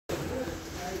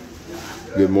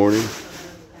Good morning.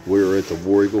 We're at the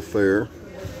War Eagle Fair.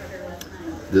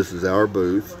 This is our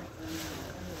booth.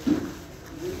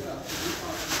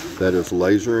 That is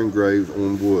laser engraved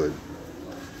on wood.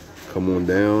 Come on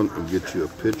down and get you a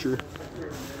picture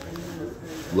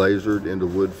lasered into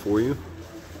wood for you.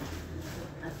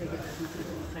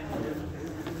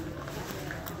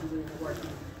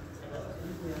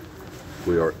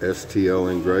 We are STL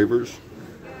engravers.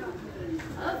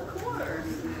 Of course.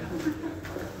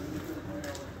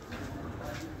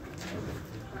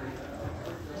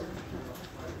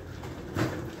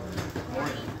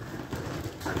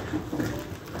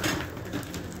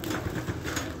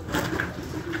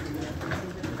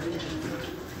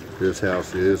 This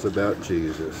house is about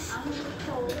Jesus.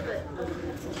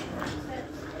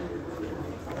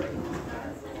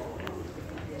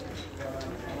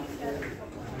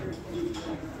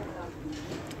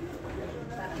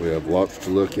 We have lots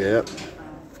to look at,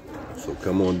 so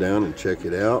come on down and check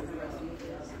it out.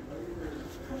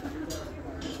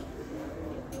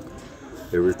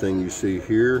 Everything you see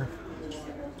here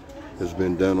has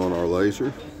been done on our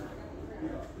laser.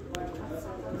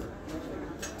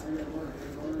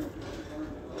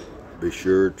 Be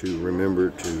sure to remember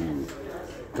to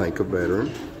thank a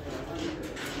veteran.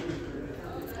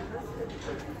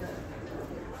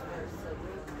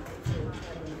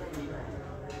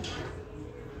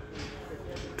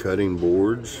 Cutting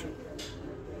boards.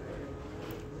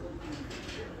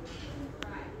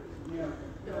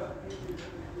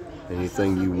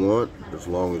 Anything you want, as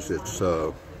long as it's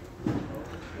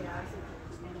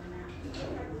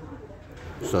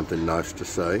something nice to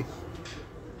say.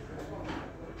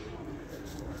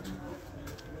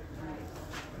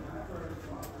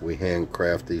 We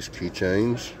handcraft these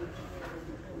keychains.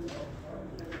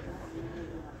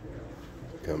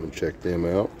 Come and check them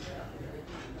out.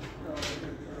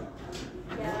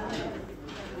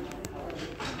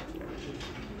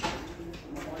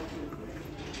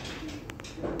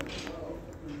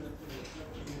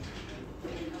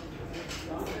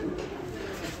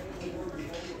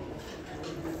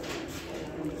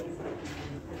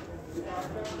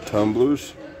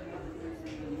 Tumblers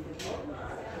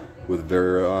with a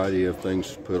variety of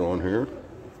things to put on here.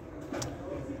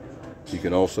 You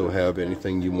can also have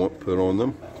anything you want put on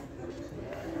them.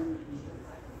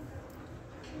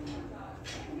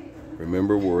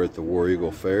 Remember, we're at the War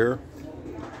Eagle Fair.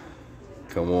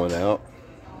 Come on out.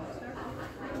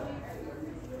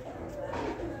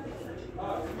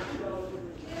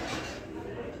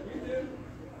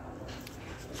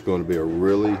 It's going to be a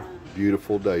really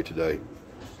beautiful day today.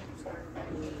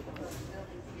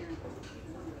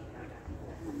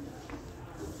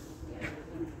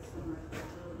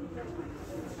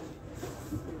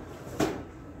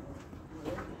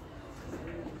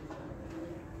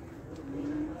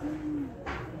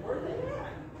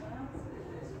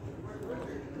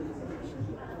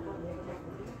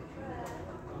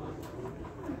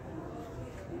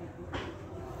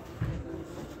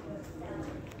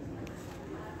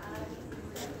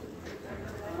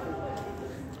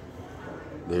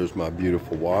 There's my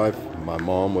beautiful wife, my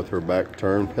mom with her back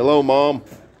turned. Hello, Mom.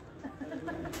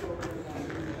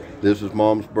 This is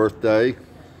Mom's birthday.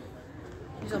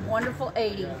 She's a wonderful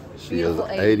 80. She is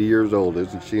 80 years old.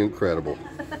 Isn't she incredible?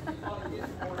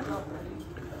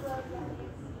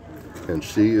 And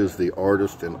she is the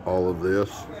artist in all of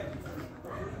this.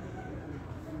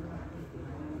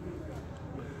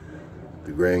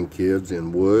 The grandkids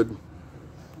in wood.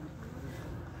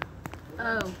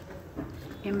 Oh,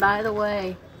 and by the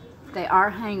way, they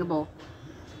are hangable.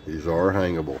 These are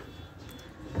hangable.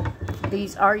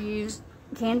 These are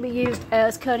can be used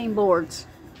as cutting boards.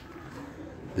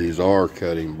 These are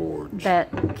cutting boards.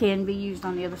 That can be used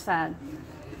on the other side.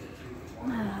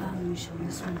 Let me show you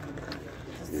this one.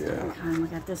 Yeah. We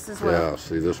got this as well. Yeah,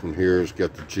 see this one here has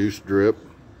got the juice drip.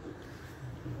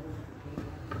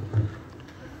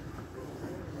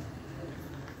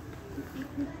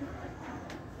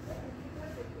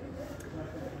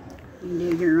 You can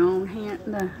do your own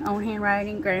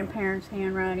handwriting, grandparents'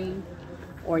 handwriting,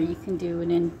 or you can do it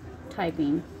in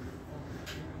typing.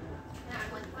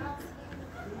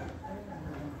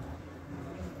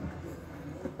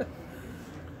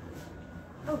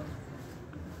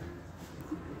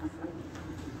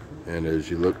 And as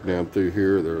you look down through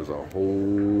here, there's a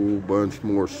whole bunch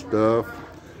more stuff.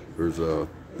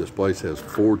 This place has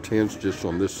 4 tents just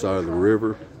on this side of the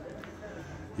river.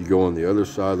 You go on the other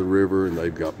side of the river and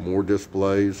they've got more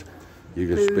displays. You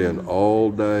can spend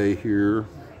all day here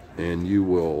and you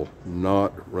will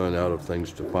not run out of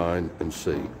things to find and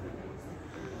see.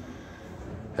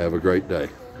 Have a great day.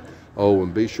 Oh,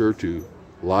 and be sure to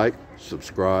like,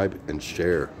 subscribe, and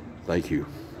share. Thank you.